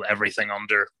pull everything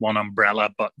under one umbrella,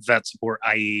 but Vet Support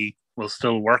IE will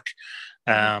still work.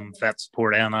 Vet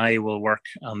Support NI will work,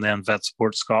 and then Vet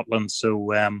Support Scotland.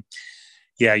 So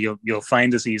you'll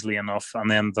find us easily enough,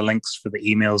 and then the links for the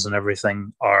emails and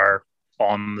everything are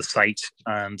on the site.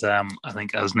 And I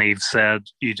think, as Niamh said,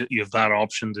 you have that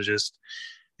option to just,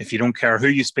 if you don't care who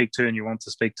you speak to and you want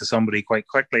to speak to somebody quite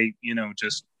quickly,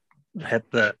 just hit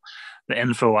the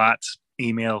info at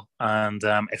email. And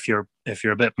if you're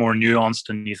a bit more nuanced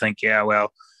and you think, I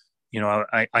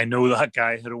know that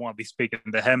guy, I don't want to be speaking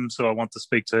to him, so I want to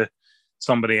speak to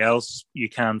somebody else, you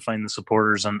can find the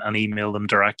supporters and email them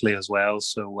directly as well.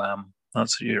 So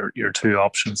that's your two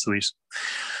options. So we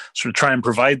sort of try and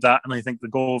provide that. And I think the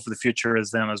goal for the future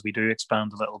is then, as we do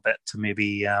expand a little bit, to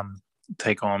maybe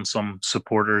take on some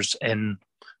supporters in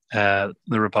the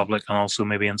Republic, and also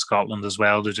maybe in Scotland as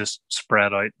well, to just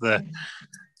spread out the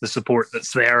support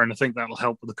that's there. And I think that'll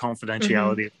help with the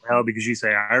confidentiality as well, because you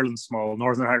say Ireland's small,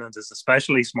 Northern Ireland is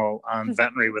especially small, and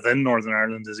veterinary within Northern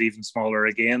Ireland is even smaller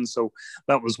again. So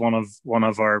that was one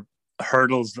of our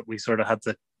hurdles that we sort of had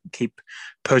to keep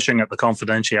pushing at, the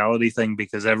confidentiality thing,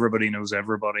 because everybody knows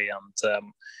everybody, and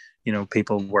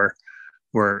people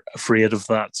were afraid of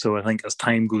that. So I think as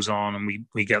time goes on and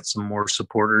we get some more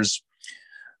supporters,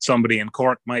 somebody in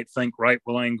Cork might think, right,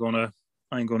 well, I'm going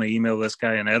to email this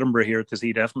guy in Edinburgh here because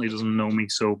he definitely doesn't know me.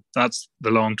 So that's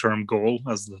the long-term goal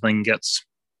as the thing gets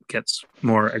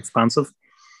more expansive.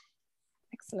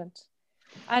 Excellent.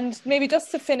 And maybe just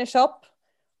to finish up,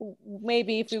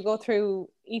 maybe if we go through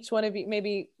each one of you,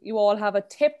 maybe you all have a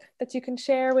tip that you can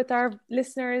share with our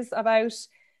listeners about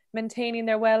maintaining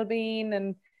their well-being,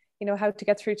 and how to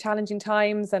get through challenging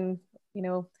times, and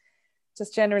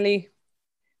just generally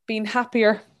being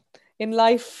happier in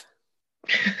life.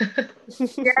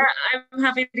 Yeah, I'm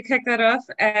happy to kick that off.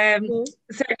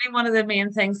 Certainly one of the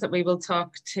main things that we will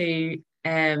talk to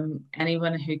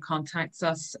anyone who contacts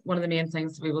us, one of the main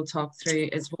things that we will talk through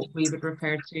is what we would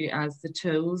refer to as the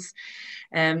tools.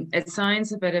 It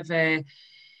sounds a bit of a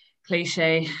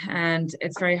cliche, and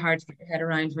it's very hard to get your head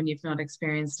around when you've not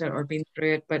experienced it or been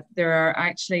through it, but there are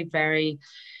actually very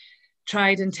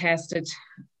tried and tested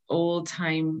old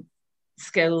time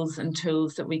skills and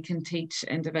tools that we can teach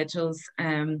individuals.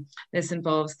 This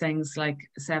involves things like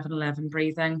 7-11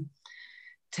 breathing,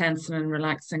 tensing and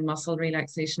relaxing muscle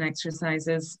relaxation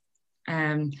exercises,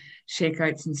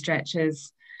 shakeouts and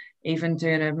stretches, even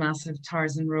doing a massive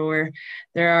Tarzan roar.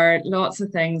 There are lots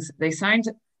of things. They sound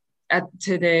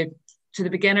to the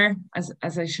beginner,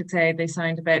 as I should say, they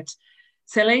sound a bit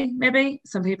silly, maybe.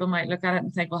 Some people might look at it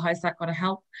and think, well, how's that going to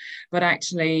help? But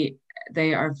actually,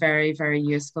 they are very, very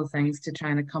useful things to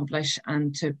try and accomplish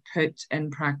and to put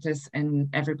in practice in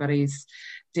everybody's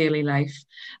daily life.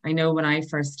 I know when I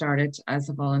first started as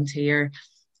a volunteer,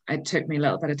 it took me a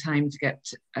little bit of time to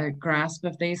get a grasp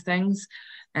of these things.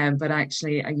 But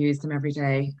actually I use them every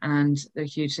day and they're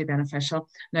hugely beneficial.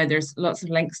 Now there's lots of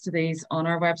links to these on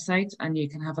our website and you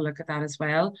can have a look at that as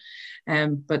well.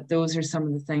 But those are some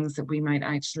of the things that we might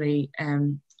actually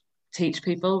teach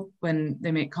people when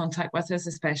they make contact with us,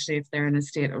 especially if they're in a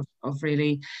state of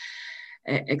really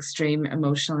extreme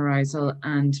emotional arousal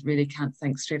and really can't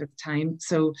think straight at the time.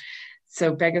 So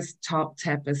biggest top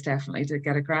tip is definitely to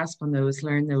get a grasp on those,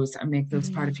 learn those, and make those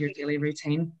part of your daily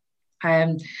routine.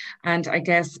 And I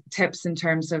guess tips in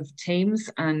terms of teams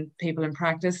and people in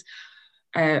practice.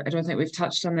 I don't think we've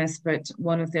touched on this, but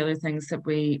one of the other things that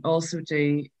we also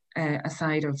do,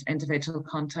 aside of individual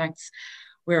contacts,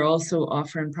 we're also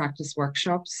offering practice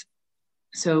workshops.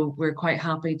 So we're quite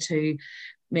happy to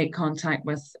make contact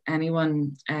with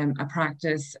anyone, a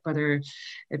practice, whether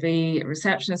it be a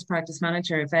receptionist, practice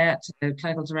manager, a vet, a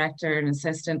clinical director, an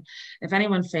assistant. If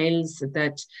anyone feels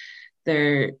that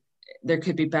there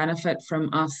could be benefit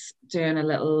from us doing a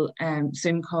little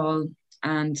Zoom call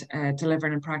and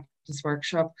delivering a practice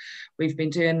workshop. We've been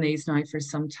doing these now for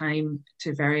some time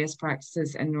to various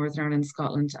practices in Northern Ireland,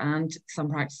 Scotland, and some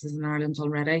practices in Ireland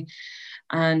already.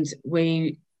 And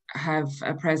we have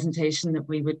a presentation that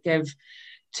we would give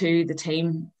to the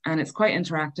team, and it's quite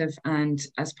interactive, and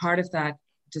as part of that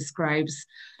describes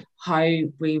how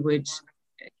we would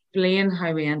explain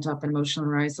how we end up in emotional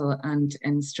arousal and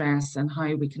in stress, and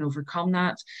how we can overcome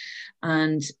that,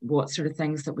 and what sort of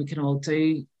things that we can all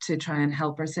do to try and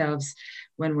help ourselves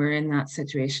when we're in that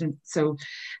situation. So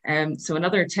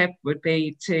another tip would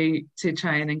be to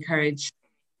try and encourage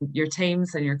your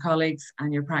teams and your colleagues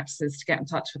and your practices to get in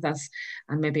touch with us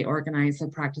and maybe organise a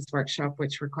practice workshop,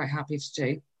 which we're quite happy to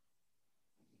do.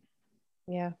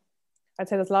 Yeah, I'd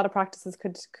say there's a lot of practices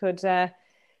could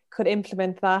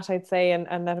implement that, I'd say,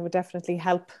 and that would definitely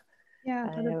help. Yeah,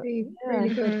 that would be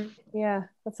really good. Yeah,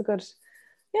 that's a good,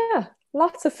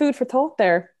 lots of food for thought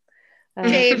there.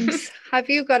 James,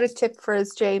 have you got a tip for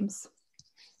us, James?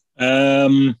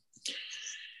 Yeah,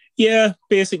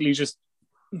 basically just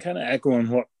kind of echoing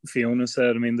what Fiona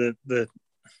said. I mean, the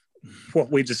what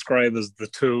we describe as the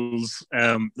tools,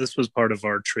 this was part of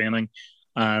our training,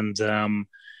 and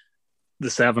the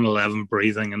 7-11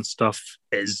 breathing and stuff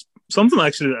is something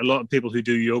actually that a lot of people who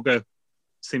do yoga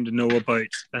seem to know about.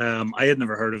 I had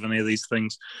never heard of any of these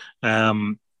things.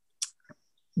 The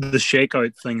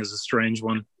shakeout thing is a strange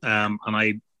one, and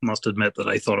I must admit that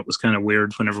I thought it was kind of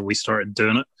weird whenever we started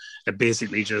doing it. It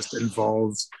basically just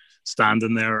involves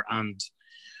standing there and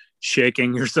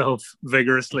shaking yourself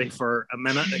vigorously for a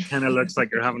minute. It kind of looks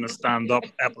like you're having a stand-up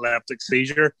epileptic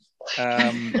seizure.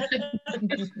 And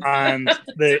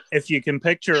if you can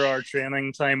picture our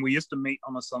training time, we used to meet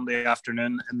on a Sunday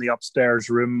afternoon in the upstairs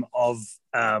room of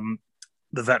the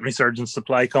Veterinary Surgeons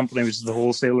Supply Company, which is the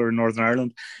wholesaler in Northern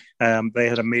Ireland. They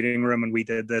had a meeting room, and we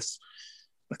did this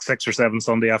like 6 or 7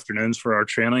 Sunday afternoons for our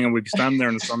training, and we'd be standing there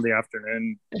on a Sunday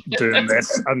afternoon doing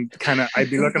this, and kind of I'd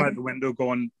be looking out the window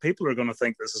going, people are going to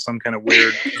think this is some kind of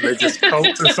weird religious cult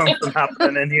or something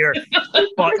happening in here.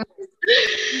 But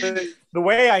the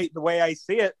way I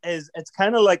see it is it's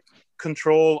kind of like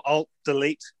Control Alt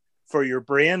Delete for your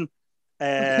brain.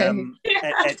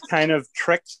 It kind of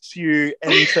tricks you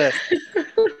into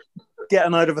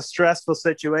getting out of a stressful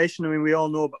situation. I mean, we all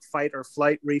know about fight or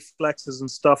flight reflexes and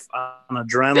stuff, and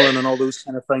adrenaline and all those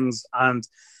kind of things. And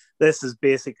this is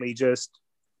basically just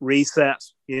reset.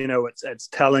 You know, it's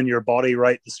telling your body,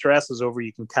 right, the stress is over,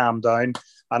 you can calm down.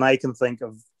 And I can think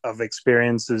of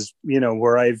experiences, you know,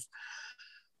 where I've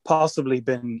possibly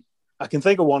been, I can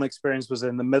think of one experience was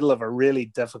in the middle of a really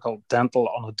difficult dental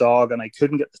on a dog, and I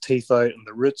couldn't get the teeth out, and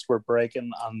the roots were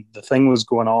breaking, and the thing was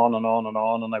going on and on and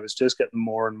on, and I was just getting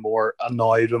more and more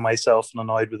annoyed with myself and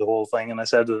annoyed with the whole thing. And I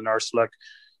said to the nurse, look,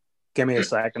 give me a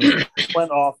second. Went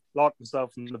off, locked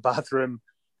myself in the bathroom,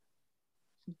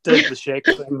 did the shake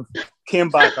thing, came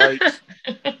back out,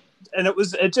 and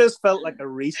it just felt like a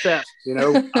reset, you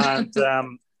know.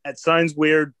 And it sounds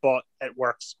weird, but it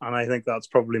works, and I think that's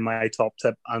probably my top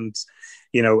tip. And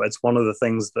you know, it's one of the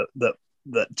things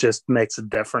that just makes a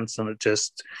difference, and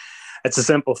it's a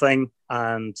simple thing,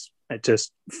 and it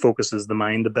just focuses the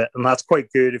mind a bit, and that's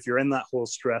quite good if you're in that whole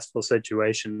stressful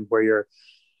situation where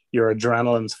your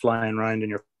adrenaline's flying around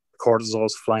and your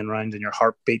cortisol's flying around and your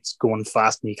heartbeat's going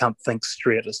fast and you can't think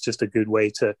straight. It's just a good way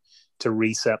to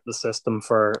reset the system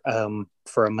for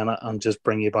a minute and just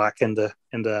bring you back into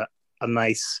a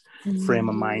nice frame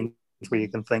of mind where you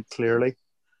can think clearly.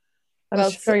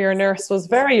 I'm sure your nurse was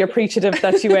very appreciative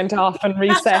that you went off and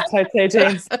reset, I'd say,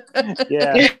 James.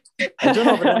 Yeah. I don't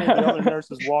know if any of the other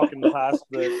nurses walking past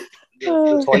the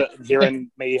toilet and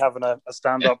hearing me having a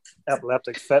stand-up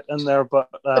epileptic fit in there, but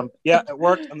yeah, it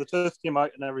worked, and the tooth came out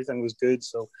and everything was good.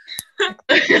 So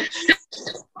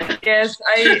yes,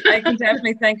 I can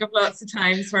definitely think of lots of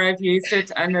times where I've used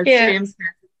it, and as James said,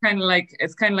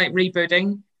 it's kind of like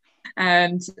rebooting.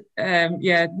 And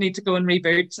need to go and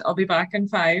reboot. I'll be back in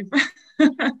 5.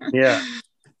 Yeah.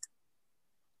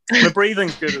 The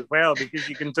breathing's good as well because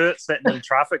you can do it sitting in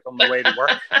traffic on the way to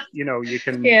work. You know, you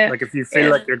can like if you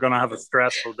feel like you're going to have a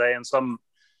stressful day, and some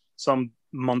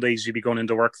Mondays you'd be going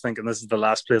into work thinking this is the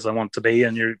last place I want to be,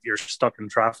 and you're stuck in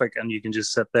traffic, and you can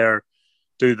just sit there,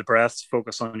 do the breaths,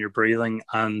 focus on your breathing,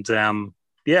 and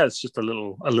it's just a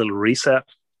little reset.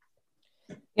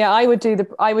 Yeah, I would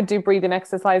do breathing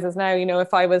exercises now. You know,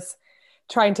 if I was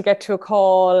trying to get to a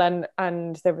call and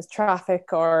there was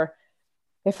traffic, or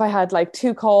if I had like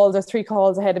 2 calls or 3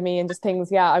 calls ahead of me and just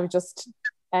things, I would just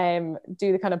do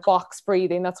the kind of box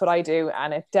breathing. That's what I do,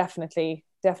 and it definitely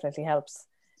helps.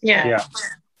 Yeah.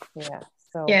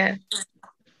 So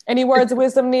any words of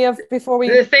wisdom, Nia, before we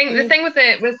the thing with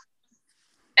it was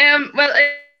I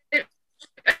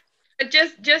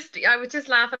was just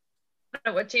laughing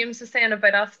at what James was saying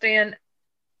about us doing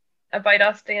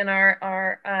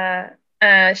our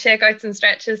shakeouts and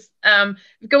stretches,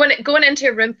 going into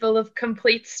a room full of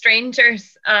complete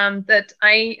strangers that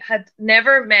I had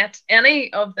never met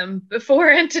any of them before,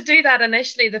 and to do that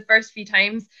initially the first few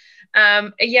times,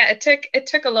 it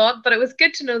took a lot, but it was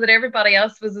good to know that everybody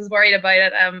else was as worried about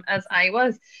it as I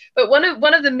was. But one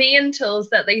of the main tools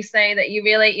that they say that you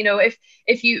really, you know,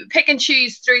 if you pick and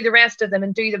choose through the rest of them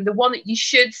and do them, the one that you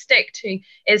should stick to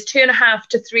is 2.5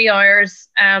 to 3 hours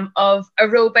of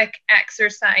aerobic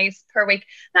exercise per week.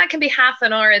 That can be half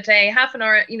an hour a day, half an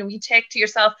hour, you know, you take to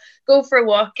yourself, go for a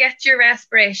walk, get your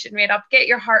respiration rate up, get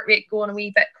your heart rate going a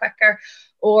wee bit quicker.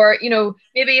 Or, you know,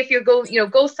 maybe if you go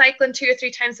cycling 2 or 3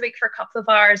 times a week for a couple of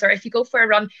hours, or if you go for a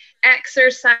run,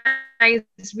 exercise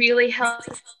really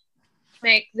helps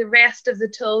make the rest of the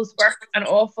tools work an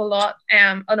awful lot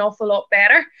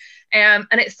better. And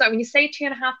it's so when you say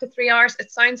 2.5 to 3 hours,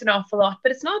 it sounds an awful lot,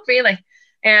 but it's not really.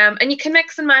 And you can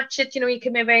mix and match it. You know, you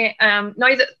can maybe now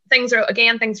that things are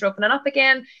opening up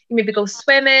again, you maybe go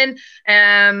swimming,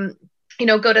 you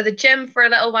know, go to the gym for a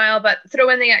little while, but throw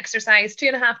in the exercise,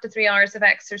 2.5 to 3 hours of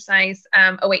exercise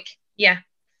a week. Yeah,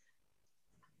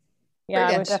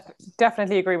 I would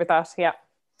definitely agree with that. Yeah.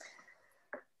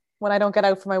 When I don't get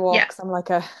out for my walks, I'm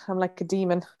like a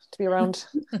demon to be around.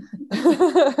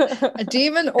 A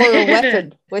demon or a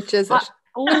weapon? Which is it?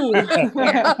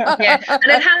 Yeah. And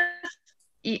it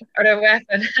has or a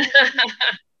weapon.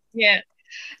 Yeah.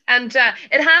 And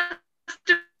it has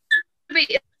to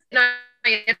be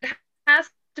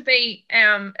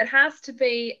it has to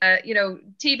be you know,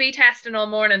 TB testing all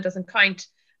morning doesn't count,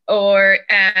 or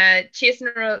chasing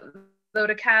a load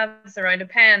of calves around a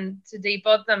pen to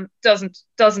debug them doesn't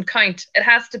count. It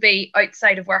has to be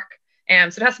outside of work, so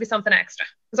it has to be something extra,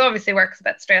 because obviously work's a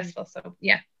bit stressful. So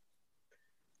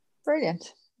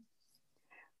brilliant.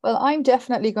 Well, I'm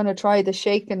definitely going to try the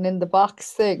shaking in the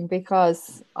box thing,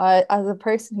 because as a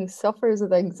person who suffers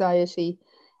with anxiety,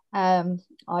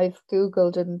 I've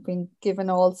Googled and been given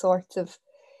all sorts of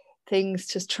things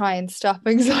to try and stop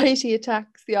anxiety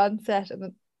attacks, the onset,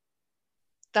 and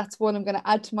that's one I'm going to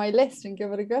add to my list and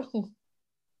give it a go.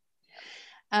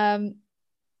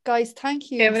 Guys, thank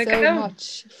you so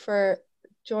much for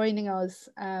joining us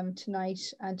tonight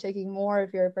and taking more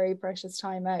of your very precious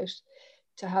time out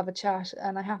to have a chat.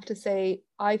 And I have to say,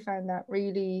 I found that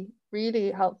really,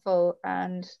 really helpful,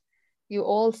 and you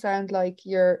all sound like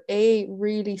you're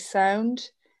really sound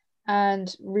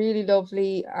and really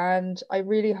lovely, and I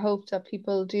really hope that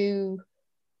people do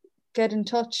get in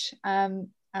touch. And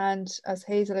as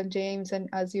Hazel and James and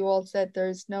as you all said,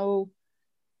 there's no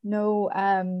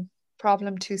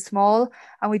problem too small.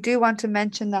 And we do want to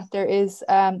mention that there is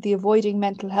the Avoiding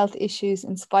Mental Health Issues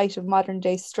in Spite of Modern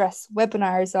Day Stress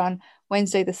webinars on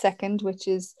Wednesday the 2nd, which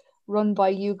is run by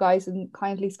you guys and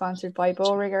kindly sponsored by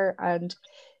Bowrigger. And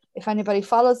if anybody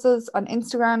follows us on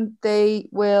Instagram, they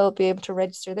will be able to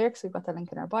register there, because we've got the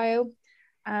link in our bio.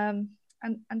 And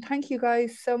thank you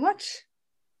guys so much.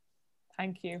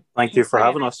 Thank you. Thank you for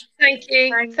having us. Thank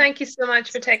you. Thank you so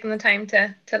much for taking the time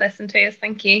to listen to us.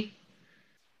 Thank you.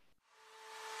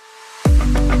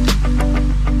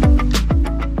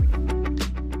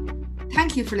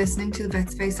 Thank you for listening to the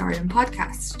VetSpace Ireland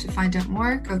podcast. To find out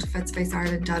more, go to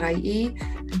vetspaceIreland.ie,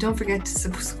 and don't forget to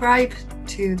subscribe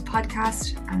to the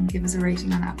podcast and give us a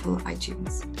rating on Apple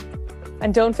iTunes.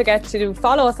 And don't forget to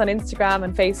follow us on Instagram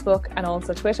and Facebook and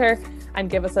also Twitter, and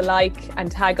give us a like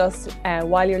and tag us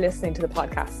while you're listening to the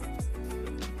podcast.